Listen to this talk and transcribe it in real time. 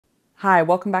Hi,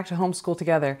 welcome back to Homeschool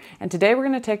Together, and today we're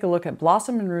going to take a look at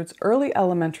Blossom and Root's Early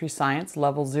Elementary Science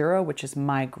Level 0, which is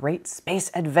My Great Space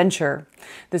Adventure.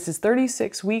 This is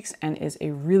 36 weeks and is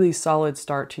a really solid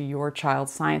start to your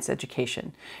child's science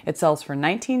education. It sells for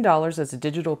 $19 as a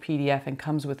digital PDF and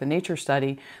comes with a nature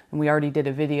study, and we already did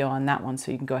a video on that one,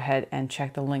 so you can go ahead and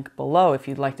check the link below if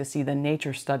you'd like to see the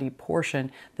nature study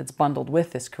portion that's bundled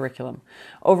with this curriculum.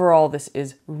 Overall, this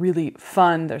is really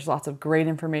fun. There's lots of great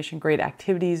information, great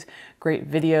activities,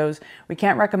 great videos. We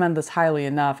can't recommend this highly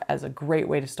enough as a great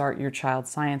way to start your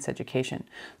child's science education.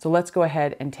 So let's go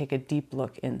ahead and take a deep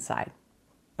look inside.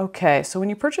 Okay, so when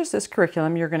you purchase this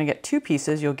curriculum, you're going to get two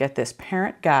pieces. You'll get this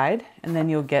parent guide, and then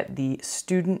you'll get the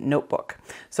student notebook.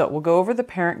 So we'll go over the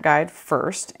parent guide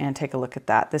first and take a look at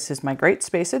that. This is My Great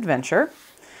Space Adventure,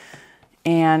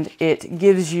 and it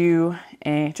gives you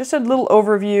just a little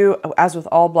overview. As with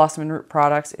all Blossom and Root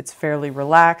products, it's fairly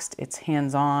relaxed, it's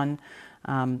hands-on.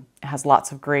 It has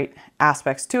lots of great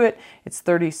aspects to it. It's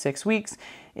 36 weeks.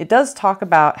 It does talk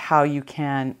about how you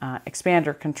can expand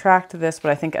or contract this, but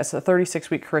I think as a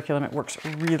 36-week curriculum, it works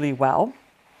really well.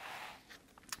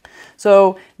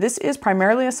 So this is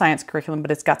primarily a science curriculum,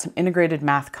 but it's got some integrated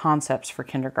math concepts for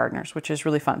kindergartners, which is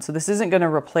really fun. So this isn't going to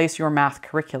replace your math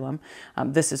curriculum.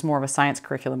 This is more of a science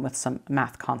curriculum with some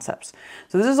math concepts.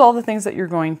 So this is all the things that you're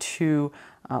going to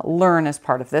learn as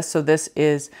part of this. So this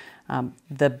is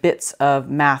the bits of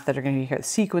math that are going to be here: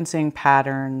 sequencing,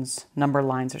 patterns, number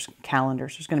lines, there's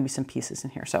calendars, there's going to be some pieces in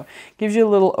here. So it gives you a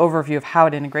little overview of how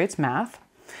it integrates math,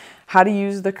 how to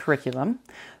use the curriculum.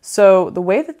 So the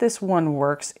way that this one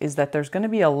works is that there's going to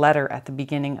be a letter at the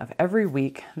beginning of every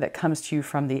week that comes to you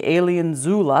from the alien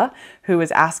Zula, who is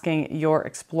asking your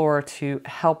explorer to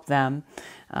help them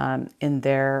in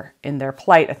their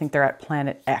plight. I think they're at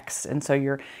planet X, and so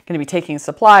you're going to be taking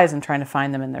supplies and trying to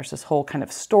find them, and there's this whole kind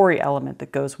of story element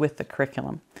that goes with the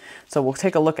curriculum. So we'll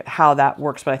take a look at how that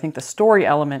works, but I think the story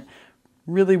element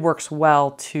really works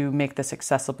well to make this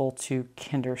accessible to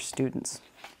kinder students.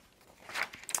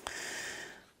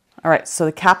 All right, so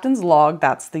the captain's log,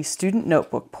 that's the student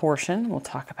notebook portion. We'll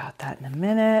talk about that in a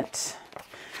minute.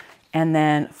 And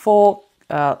then full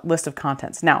list of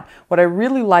contents. Now, what I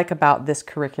really like about this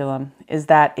curriculum is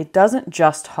that it doesn't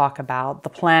just talk about the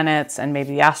planets and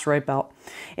maybe the asteroid belt.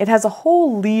 It has a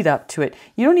whole lead up to it.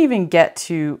 You don't even get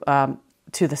to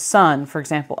the sun, for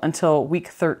example, until week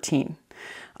 13.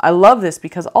 I love this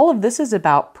because all of this is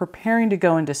about preparing to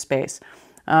go into space.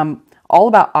 All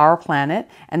about our planet,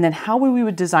 and then how we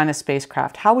would design a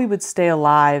spacecraft, how we would stay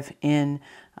alive in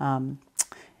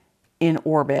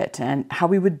orbit, and how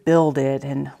we would build it,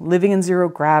 and living in zero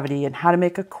gravity, and how to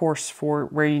make a course for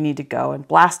where you need to go, and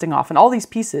blasting off, and all these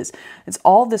pieces. It's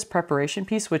all this preparation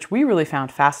piece, which we really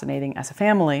found fascinating as a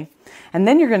family. And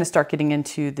then you're going to start getting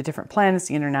into the different planets,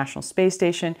 the International Space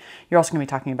Station. You're also going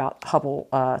to be talking about Hubble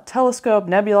telescope,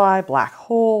 nebulae, black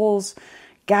holes,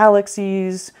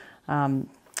 galaxies.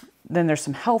 Then there's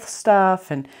some health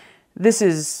stuff, and this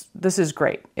is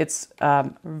great. It's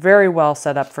very well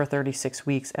set up for 36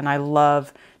 weeks, and I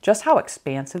love just how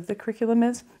expansive the curriculum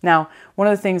is. Now, one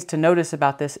of the things to notice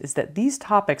about this is that these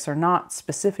topics are not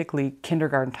specifically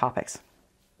kindergarten topics.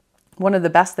 One of the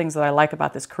best things that I like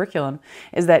about this curriculum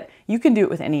is that you can do it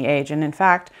with any age, and in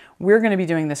fact, we're going to be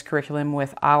doing this curriculum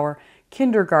with our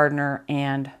kindergartner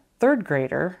and third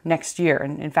grader next year.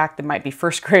 And in fact, it might be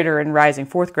first grader and rising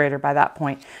fourth grader by that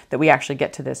point that we actually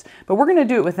get to this. But we're going to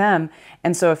do it with them.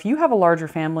 And so if you have a larger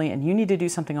family and you need to do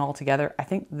something all together, I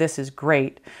think this is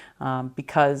great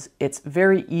because it's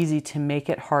very easy to make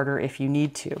it harder if you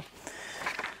need to.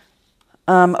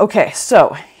 Okay,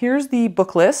 so here's the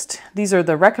book list. These are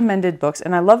the recommended books,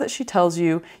 and I love that she tells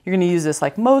you you're going to use this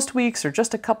like most weeks or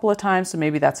just a couple of times, so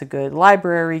maybe that's a good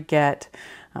library get.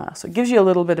 So it gives you a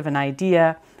little bit of an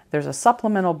idea. There's a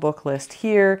supplemental book list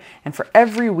here, and for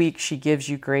every week she gives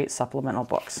you great supplemental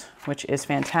books, which is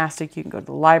fantastic. You can go to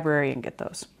the library and get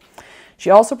those. She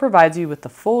also provides you with the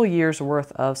full year's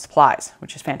worth of supplies,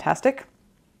 which is fantastic.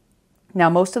 Now,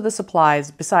 most of the supplies,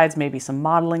 besides maybe some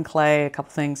modeling clay, a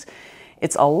couple things,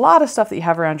 it's a lot of stuff that you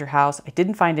have around your house. I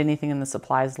didn't find anything in the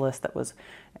supplies list that was,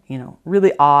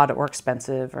 really odd or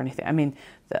expensive or anything. I mean,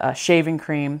 the shaving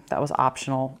cream, that was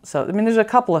optional. So, I mean, there's a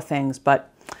couple of things, but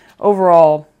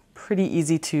overall, pretty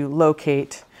easy to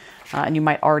locate, and you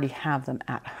might already have them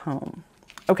at home.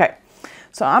 Okay,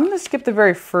 so I'm going to skip the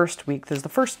very first week because the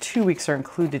first 2 weeks are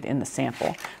included in the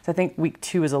sample. So I think week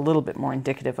 2 is a little bit more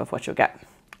indicative of what you'll get.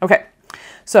 Okay,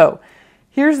 so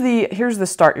here's the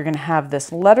start. You're going to have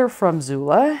this letter from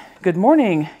Zula. Good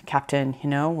morning, Captain.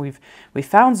 We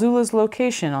found Zula's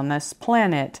location on this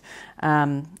planet,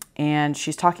 and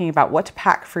she's talking about what to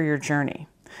pack for your journey.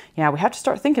 Yeah, we have to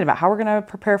start thinking about how we're going to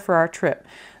prepare for our trip.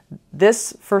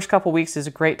 This first couple weeks is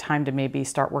a great time to maybe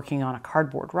start working on a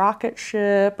cardboard rocket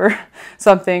ship or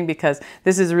something, because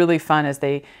this is really fun as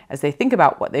they think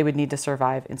about what they would need to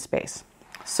survive in space.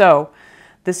 So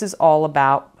this is all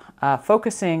about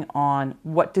focusing on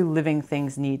what do living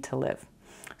things need to live.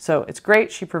 So it's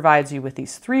great. She provides you with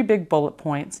these 3 big bullet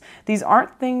points. These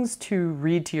aren't things to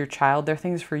read to your child. They're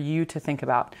things for you to think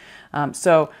about.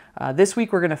 This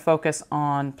week we're going to focus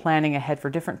on planning ahead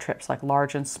for different trips, like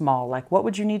large and small. Like, what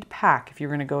would you need to pack if you're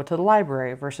going to go to the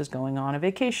library versus going on a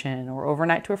vacation or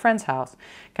overnight to a friend's house?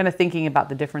 Kind of thinking about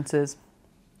the differences.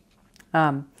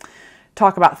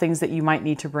 Talk about things that you might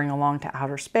need to bring along to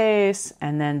outer space,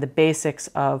 and then the basics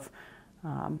of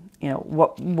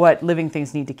what living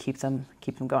things need to keep them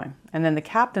going. And then the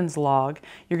captain's log,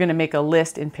 you're going to make a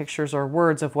list in pictures or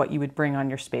words of what you would bring on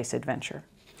your space adventure.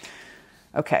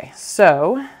 Okay,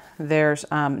 so there's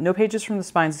no pages from the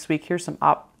spines this week. Here's some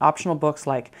optional books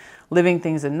like Living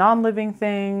Things and Non-Living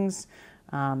Things,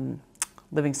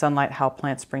 Living Sunlight, How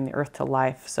Plants Bring the Earth to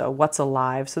Life. So What's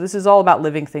Alive? So this is all about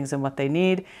living things and what they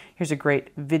need. Here's a great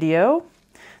video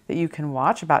that you can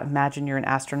watch about Imagine You're an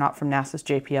Astronaut from NASA's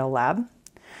JPL lab.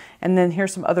 And then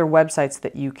here's some other websites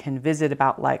that you can visit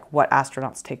about like what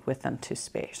astronauts take with them to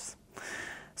space.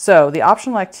 So the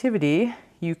optional activity,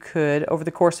 you could, over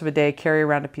the course of a day, carry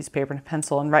around a piece of paper and a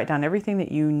pencil and write down everything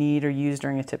that you need or use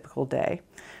during a typical day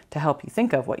to help you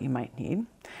think of what you might need,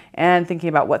 and thinking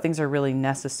about what things are really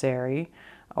necessary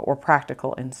or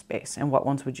practical in space and what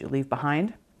ones would you leave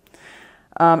behind.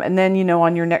 And then,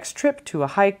 on your next trip to a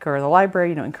hike or the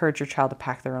library, encourage your child to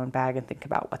pack their own bag and think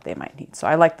about what they might need. So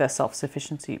I like the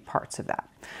self-sufficiency parts of that.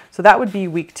 So that would be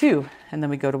week 2, and then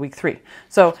we go to week 3.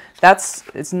 So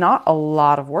it's not a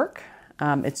lot of work.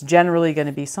 It's generally going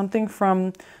to be something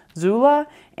from Zula,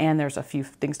 and there's a few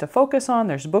things to focus on.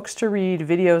 There's books to read,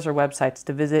 videos or websites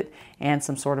to visit, and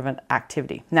some sort of an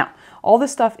activity. Now, all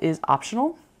this stuff is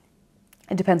optional.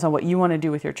 It depends on what you want to do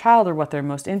with your child or what they're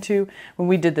most into. When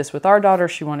we did this with our daughter,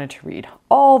 she wanted to read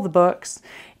all the books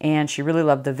and she really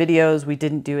loved the videos. We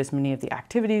didn't do as many of the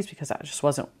activities because that just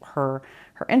wasn't her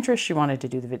interest. She wanted to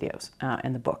do the videos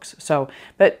and the books.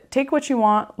 But take what you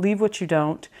want, leave what you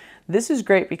don't. This is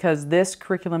great because this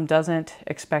curriculum doesn't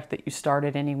expect that you start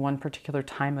at any one particular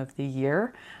time of the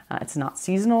year. It's not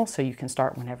seasonal, so you can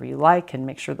start whenever you like and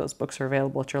make sure those books are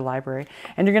available at your library.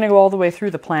 And you're going to go all the way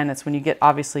through the planets. When you get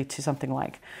obviously to something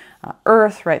like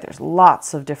Earth, right? There's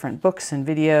lots of different books and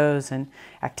videos and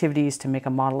activities to make a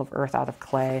model of Earth out of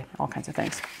clay, all kinds of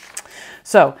things.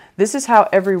 So this is how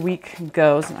every week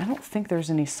goes. And I don't think there's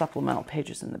any supplemental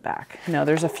pages in the back. No,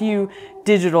 there's a few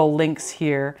digital links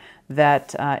here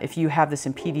that if you have this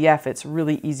in PDF, it's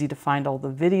really easy to find all the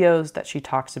videos that she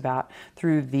talks about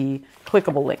through the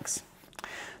clickable links.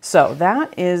 So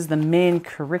that is the main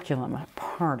curriculum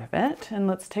part of it. And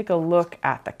let's take a look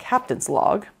at the captain's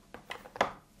log.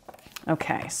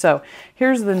 Okay, so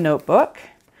here's the notebook.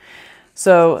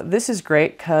 So this is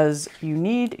great because you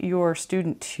need your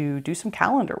student to do some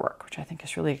calendar work, which I think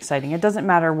is really exciting. It doesn't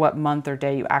matter what month or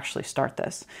day you actually start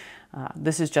this.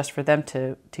 This is just for them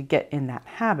to get in that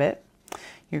habit.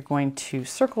 You're going to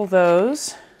circle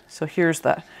those. So here's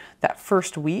that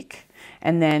first week,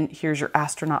 and then here's your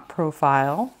astronaut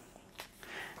profile.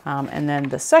 And then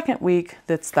the second week,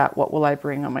 that's what will I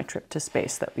bring on my trip to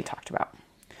space that we talked about.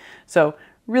 So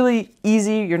really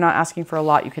easy. You're not asking for a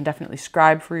lot. You can definitely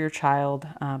scribe for your child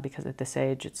because at this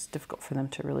age it's difficult for them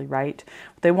to really write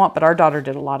what they want. But our daughter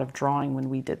did a lot of drawing when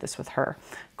we did this with her.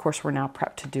 Of course, we're now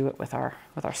prepped to do it with our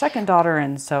second daughter,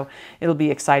 and so it'll be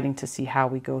exciting to see how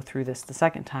we go through this the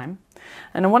second time.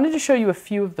 And I wanted to show you a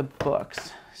few of the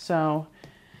books. So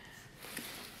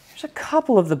there's a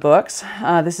couple of the books.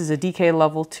 This is a DK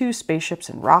Level 2, Spaceships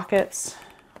and Rockets.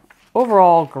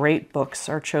 Overall, great books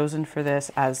are chosen for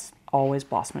this. As always,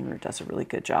 Blossom and Root does a really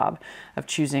good job of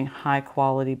choosing high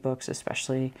quality books,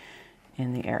 especially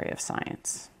in the area of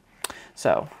science.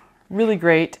 So really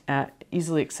great,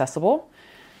 easily accessible.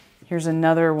 Here's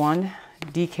another one,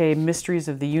 DK Mysteries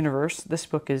of the Universe. This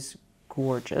book is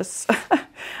gorgeous.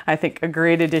 I think a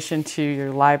great addition to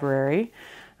your library.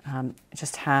 It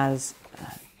just has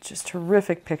just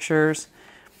terrific pictures.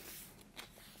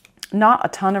 Not a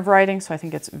ton of writing, so I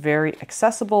think it's very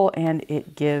accessible, and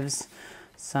it gives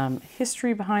some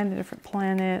history behind the different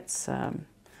planets.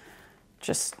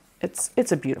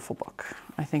 It's a beautiful book.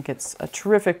 I think it's a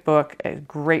terrific book,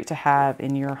 great to have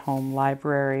in your home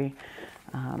library.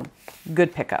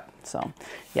 Good pickup. So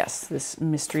yes, this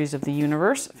Mysteries of the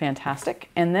Universe, fantastic.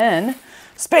 And then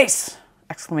space!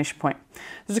 Exclamation point.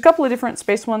 There's a couple of different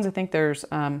space ones. I think there's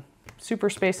Super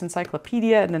Space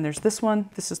Encyclopedia, and then there's this one.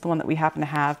 This is the one that we happen to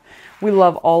have. We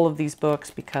love all of these books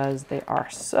because they are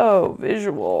so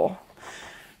visual.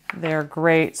 They're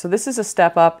great. So this is a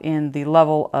step up in the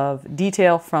level of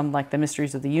detail from like the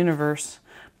Mysteries of the Universe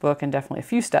book, and definitely a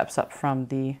few steps up from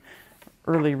the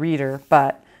early reader,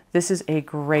 but this is a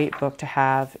great book to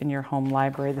have in your home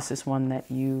library. This is one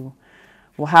that you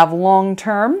will have long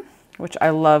term, which I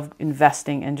love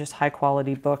investing in just high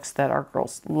quality books that our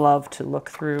girls love to look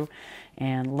through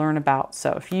and learn about.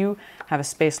 So if you have a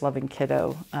space loving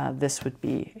kiddo, this would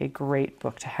be a great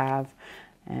book to have,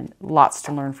 and lots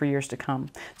to learn for years to come.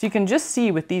 So you can just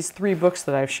see with these 3 books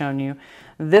that I've shown you,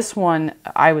 this one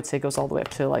I would say goes all the way up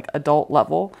to like adult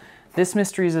level. This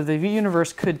Mysteries of the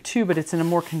Universe could too, but it's in a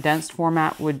more condensed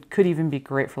format, could even be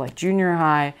great for like junior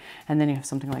high, and then you have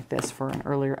something like this for an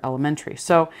earlier elementary.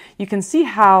 So you can see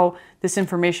how this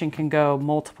information can go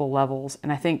multiple levels,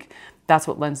 and I think that's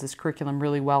what lends this curriculum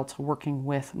really well to working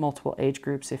with multiple age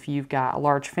groups. If you've got a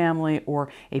large family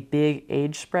or a big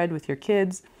age spread with your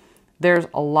kids, there's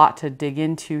a lot to dig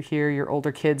into here. Your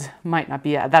older kids might not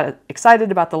be that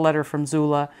excited about the letter from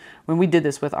Zula. When we did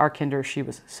this with our kinder, she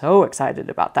was so excited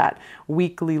about that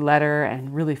weekly letter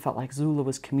and really felt like Zula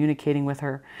was communicating with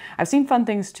her. I've seen fun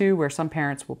things too where some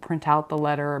parents will print out the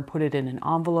letter and put it in an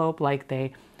envelope like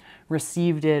they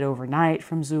received it overnight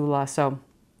from Zula. So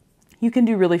you can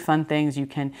do really fun things. You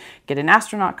can get an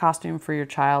astronaut costume for your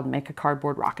child, make a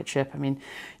cardboard rocket ship. I mean,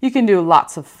 you can do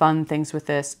lots of fun things with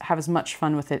this, have as much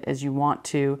fun with it as you want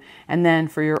to. And then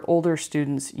for your older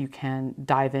students, you can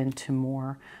dive into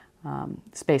more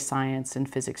space science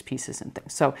and physics pieces and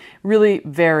things. So really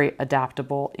very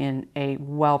adaptable in a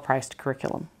well-priced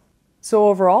curriculum. So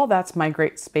overall, that's My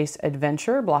Great Space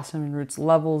Adventure, Blossom and Roots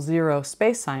Level 0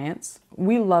 Space Science.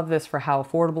 We love this for how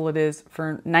affordable it is.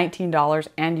 For $19,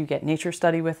 and you get nature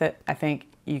study with it, I think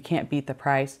you can't beat the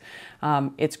price.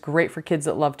 It's great for kids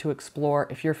that love to explore.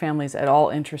 If your family's at all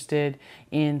interested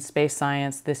in space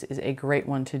science, this is a great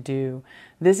one to do.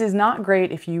 This is not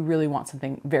great if you really want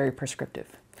something very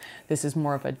prescriptive. This is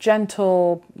more of a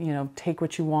gentle, take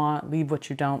what you want, leave what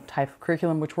you don't type of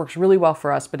curriculum, which works really well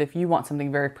for us. But if you want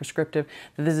something very prescriptive,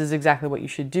 that this is exactly what you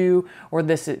should do, or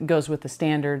this goes with the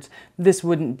standards, this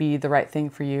wouldn't be the right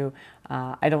thing for you.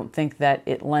 I don't think that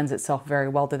it lends itself very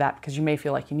well to that, because you may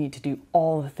feel like you need to do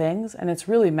all the things, and it's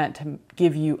really meant to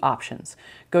give you options.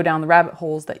 Go down the rabbit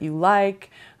holes that you like,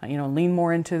 lean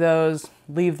more into those,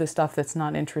 leave the stuff that's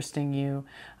not interesting you.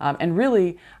 And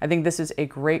really, I think this is a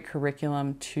great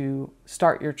curriculum to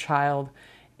start your child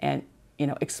and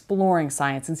exploring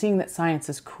science and seeing that science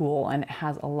is cool, and it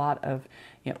has a lot of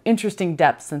interesting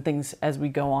depths and things as we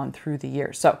go on through the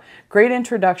year. So great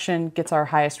introduction, gets our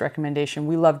highest recommendation.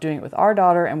 We love doing it with our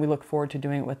daughter, and we look forward to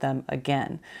doing it with them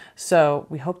again. So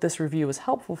we hope this review was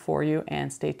helpful for you,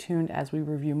 and stay tuned as we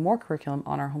review more curriculum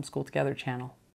on our Homeschool Together channel.